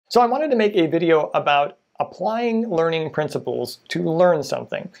So I wanted to make a video about applying learning principles to learn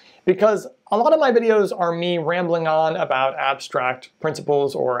something, because a lot of my videos are me rambling on about abstract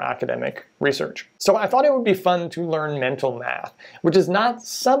principles or academic research. So I thought it would be fun to learn mental math, which is not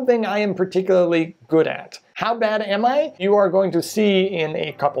something I am particularly good at. How bad am I? You are going to see in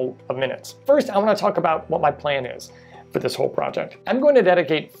a couple of minutes. First, I want to talk about what my plan is for this whole project. I'm going to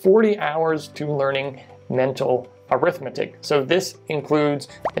dedicate 40 hours to learning mental arithmetic. So this includes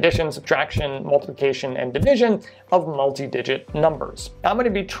addition, subtraction, multiplication, and division of multi-digit numbers. I'm going to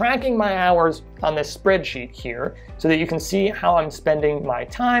be tracking my hours on this spreadsheet here so that you can see how I'm spending my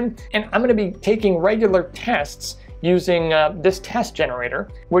time. And I'm going to be taking regular tests using this test generator,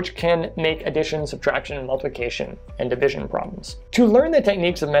 which can make addition, subtraction, multiplication, and division problems. To learn the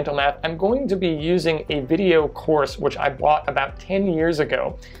techniques of mental math, I'm going to be using a video course which I bought about 10 years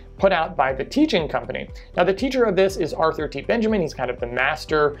ago, put out by The Teaching Company. Now, the teacher of this is Arthur T. Benjamin. He's kind of the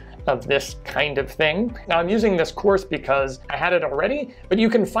master of this kind of thing. Now, I'm using this course because I had it already, but you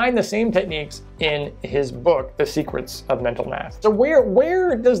can find the same techniques in his book, The Secrets of Mental Math. So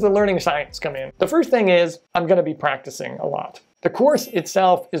where does the learning science come in? The first thing is I'm going to be practicing a lot. The course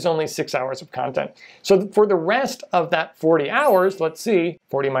itself is only 6 hours of content. So for the rest of that 40 hours, let's see,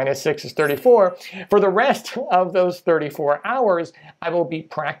 40 minus 6 is 34. For the rest of those 34 hours, I will be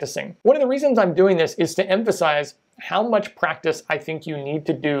practicing. One of the reasons I'm doing this is to emphasize how much practice I think you need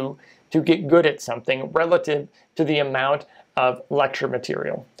to do to get good at something relative to the amount of lecture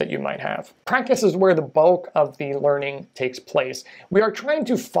material that you might have. Practice is where the bulk of the learning takes place. We are trying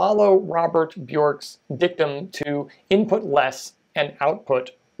to follow Robert Bjork's dictum to input less and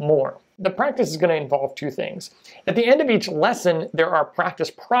output more. The practice is going to involve two things. At the end of each lesson, there are practice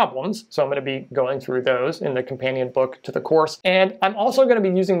problems, so I'm going to be going through those in the companion book to the course, and I'm also going to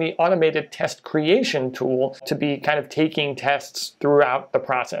be using the automated test creation tool to be kind of taking tests throughout the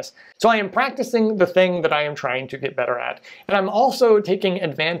process. So I am practicing the thing that I am trying to get better at, and I'm also taking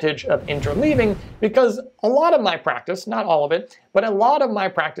advantage of interleaving because a lot of my practice, not all of it, but a lot of my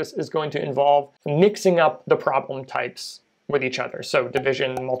practice is going to involve mixing up the problem types with each other. So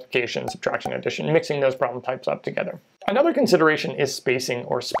division, multiplication, subtraction, addition, mixing those problem types up together. Another consideration is spacing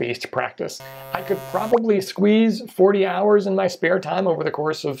or spaced practice. I could probably squeeze 40 hours in my spare time over the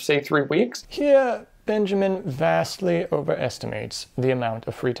course of, say, 3 weeks. Here, Benjamin vastly overestimates the amount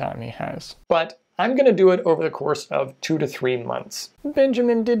of free time he has. But I'm going to do it over the course of 2 to 3 months.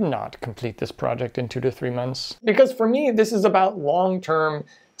 Benjamin did not complete this project in 2 to 3 months. Because for me, this is about long-term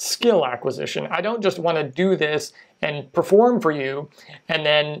skill acquisition. I don't just want to do this and perform for you and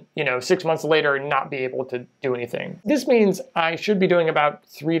then, 6 months later not be able to do anything. This means I should be doing about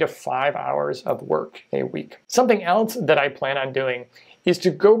 3 to 5 hours of work a week. Something else that I plan on doing is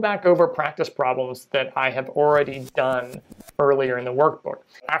to go back over practice problems that I have already done earlier in the workbook.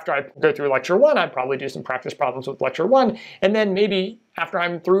 After I go through lecture 1, I'd probably do some practice problems with lecture 1, and then maybe after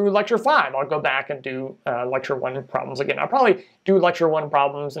I'm through lecture 5, I'll go back and do lecture 1 problems again. I'll probably do lecture 1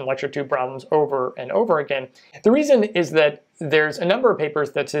 problems and lecture 2 problems over and over again. The reason is that there's a number of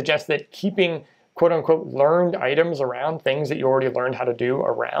papers that suggest that keeping quote-unquote learned items around, things that you already learned how to do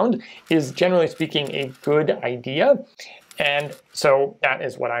around, is generally speaking a good idea. And so that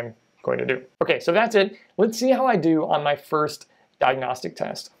is what I'm going to do. Okay, so that's it. Let's see how I do on my first diagnostic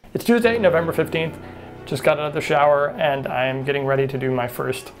test. It's Tuesday, November 15th. Just got out of the shower and I'm getting ready to do my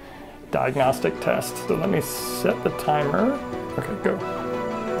first diagnostic test. So let me set the timer. Okay, go.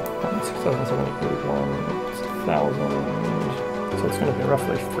 6,741,000. So it's going to be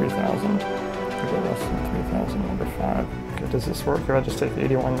roughly 3,000. Go less than 3,000, number 5. Okay, does this work? Or I just take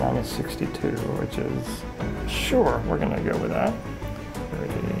 81 minus 62, which is, sure, we're going to go with that.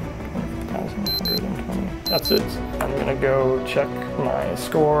 30,120. That's it. I'm going to go check my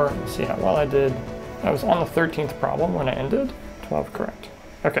score and see how well I did. I was on the 13th problem when I ended. 12 correct.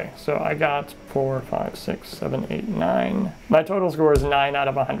 Okay, so I got 4, 5, 6, 7, 8, 9. My total score is 9 out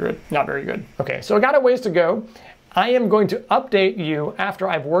of 100. Not very good. Okay, so I got a ways to go. I am going to update you after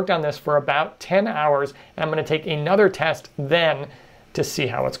I've worked on this for about 10 hours, and I'm going to take another test then to see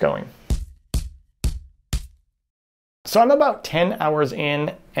how it's going. So I'm about 10 hours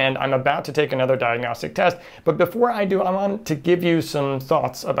in, and I'm about to take another diagnostic test, but before I do, I want to give you some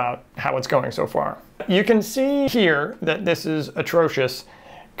thoughts about how it's going so far. You can see here that this is atrocious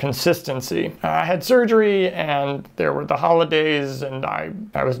consistency. I had surgery and there were the holidays and I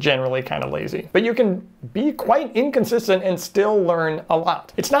was generally kind of lazy. But you can be quite inconsistent and still learn a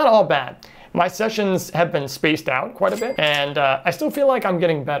lot. It's not all bad. My sessions have been spaced out quite a bit, and I still feel like I'm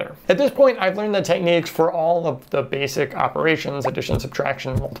getting better. At this point, I've learned the techniques for all of the basic operations: addition,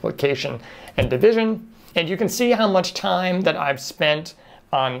 subtraction, multiplication, and division. And you can see how much time that I've spent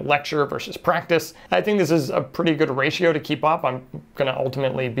on lecture versus practice. I think this is a pretty good ratio to keep up. I'm going to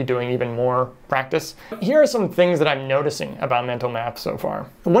ultimately be doing even more practice. Here are some things that I'm noticing about mental math so far.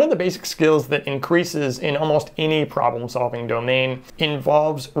 One of the basic skills that increases in almost any problem-solving domain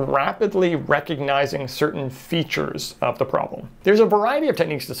involves rapidly recognizing certain features of the problem. There's a variety of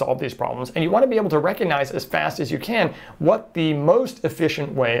techniques to solve these problems, and you want to be able to recognize as fast as you can what the most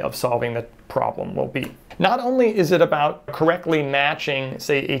efficient way of solving the problem will be. Not only is it about correctly matching,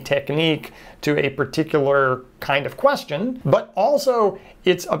 say, a technique to a particular kind of question, but also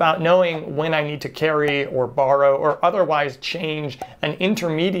it's about knowing when I need to carry or borrow or otherwise change an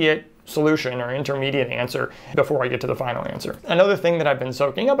intermediate solution or intermediate answer before I get to the final answer. Another thing that I've been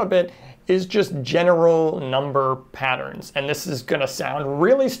soaking up a bit is just general number patterns. And this is gonna sound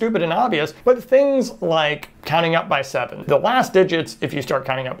really stupid and obvious, but things like counting up by 7. The last digits, if you start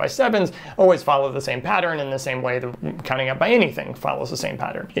counting up by 7s, always follow the same pattern in the same way that counting up by anything follows the same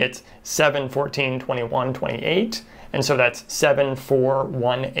pattern. It's 7, 14, 21, 28. And so that's 7, 4,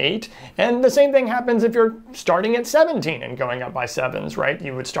 1, 8. And the same thing happens if you're starting at 17 and going up by 7s, right?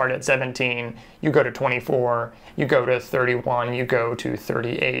 You would start at 17, you go to 24, you go to 31, you go to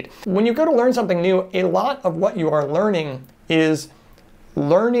 38. When you go to learn something new, a lot of what you are learning is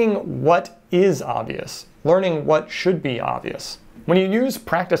learning what is obvious, learning what should be obvious. When you use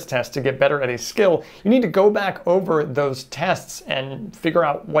practice tests to get better at a skill, you need to go back over those tests and figure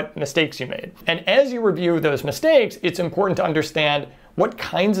out what mistakes you made. And as you review those mistakes, it's important to understand what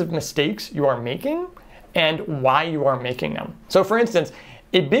kinds of mistakes you are making and why you are making them. So for instance,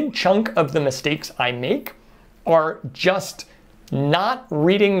 a big chunk of the mistakes I make are just not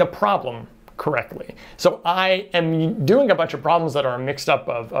reading the problem correctly. So I am doing a bunch of problems that are mixed up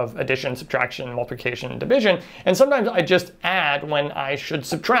of addition, subtraction, multiplication, and division, and sometimes I just add when I should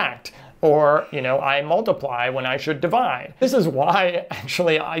subtract, or I multiply when I should divide. This is why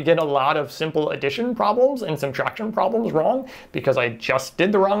actually I get a lot of simple addition problems and subtraction problems wrong, because I just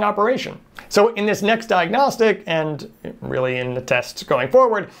did the wrong operation. So in this next diagnostic, and really in the tests going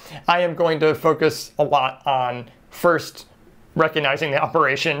forward, I am going to focus a lot on first recognizing the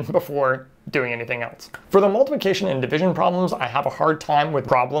operation before doing anything else. For the multiplication and division problems, I have a hard time with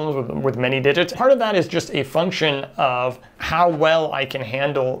problems with many digits. Part of that is just a function of how well I can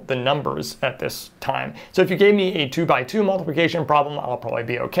handle the numbers at this time. So if you gave me a 2 by 2 multiplication problem, I'll probably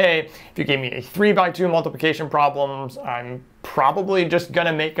be okay. If you gave me a 3 by 2 multiplication problem, I'm probably just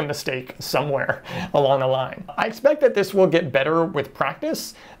gonna make a mistake somewhere along the line. I expect that this will get better with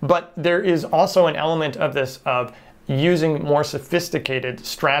practice, but there is also an element of this of using more sophisticated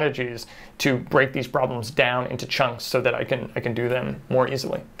strategies to break these problems down into chunks so that I can do them more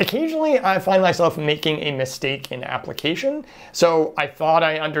easily. Occasionally, I find myself making a mistake in application. So I thought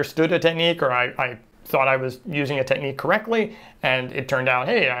I understood a technique, or I thought I was using a technique correctly, and it turned out,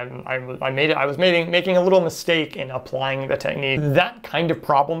 hey, I was making a little mistake in applying the technique. That kind of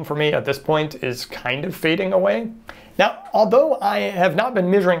problem for me at this point is kind of fading away. Now, although I have not been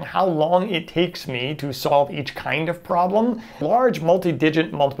measuring how long it takes me to solve each kind of problem, large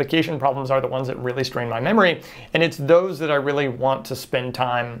multi-digit multiplication problems are the ones that really strain my memory, and it's those that I really want to spend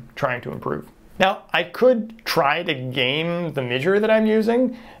time trying to improve. Now, I could try to game the measure that I'm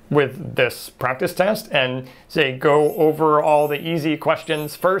using with this practice test and say go over all the easy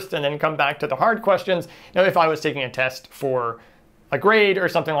questions first and then come back to the hard questions. Now, if I was taking a test for a grade or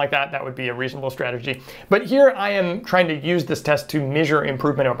something like that, that would be a reasonable strategy. But here I am trying to use this test to measure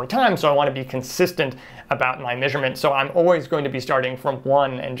improvement over time, so I want to be consistent about my measurement. So I'm always going to be starting from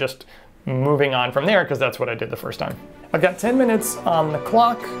 1 and just moving on from there, because that's what I did the first time. I've got 10 minutes on the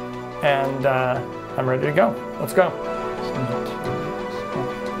clock, and I'm ready to go. Let's go.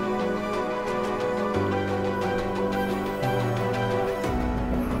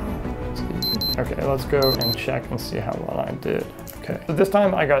 Okay, let's go and check and see how well I did. Okay, so this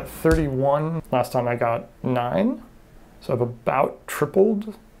time I got 31. Last time I got 9. So I've about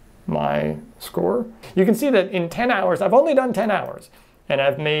tripled my score. You can see that in 10 hours, I've only done 10 hours, and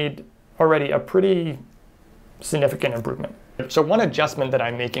I've made already a pretty significant improvement. So one adjustment that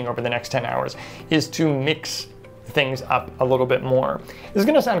I'm making over the next 10 hours is to mix things up a little bit more. This is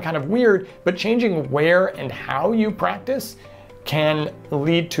gonna sound kind of weird, but changing where and how you practice can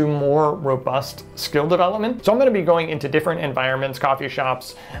lead to more robust skill development. So I'm going to be going into different environments, coffee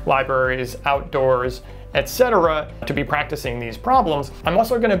shops, libraries, outdoors, etc., to be practicing these problems. I'm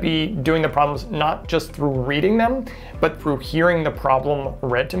also going to be doing the problems not just through reading them, but through hearing the problem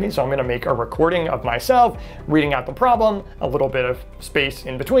read to me. So I'm going to make a recording of myself reading out the problem, a little bit of space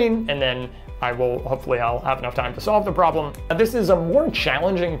in between, and then hopefully I'll have enough time to solve the problem. This is a more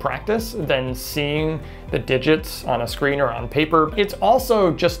challenging practice than seeing the digits on a screen or on paper. It's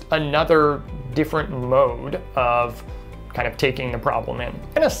also just another different mode of kind of taking the problem in.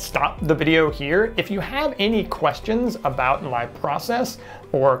 I'm gonna stop the video here. If you have any questions about my process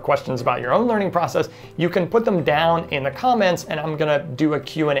or questions about your own learning process, you can put them down in the comments, and I'm gonna do a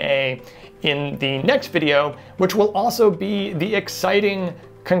Q&A in the next video, which will also be the exciting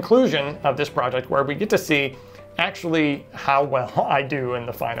conclusion of this project, where we get to see actually how well I do in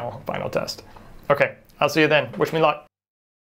the final test. Okay, I'll see you then. Wish me luck.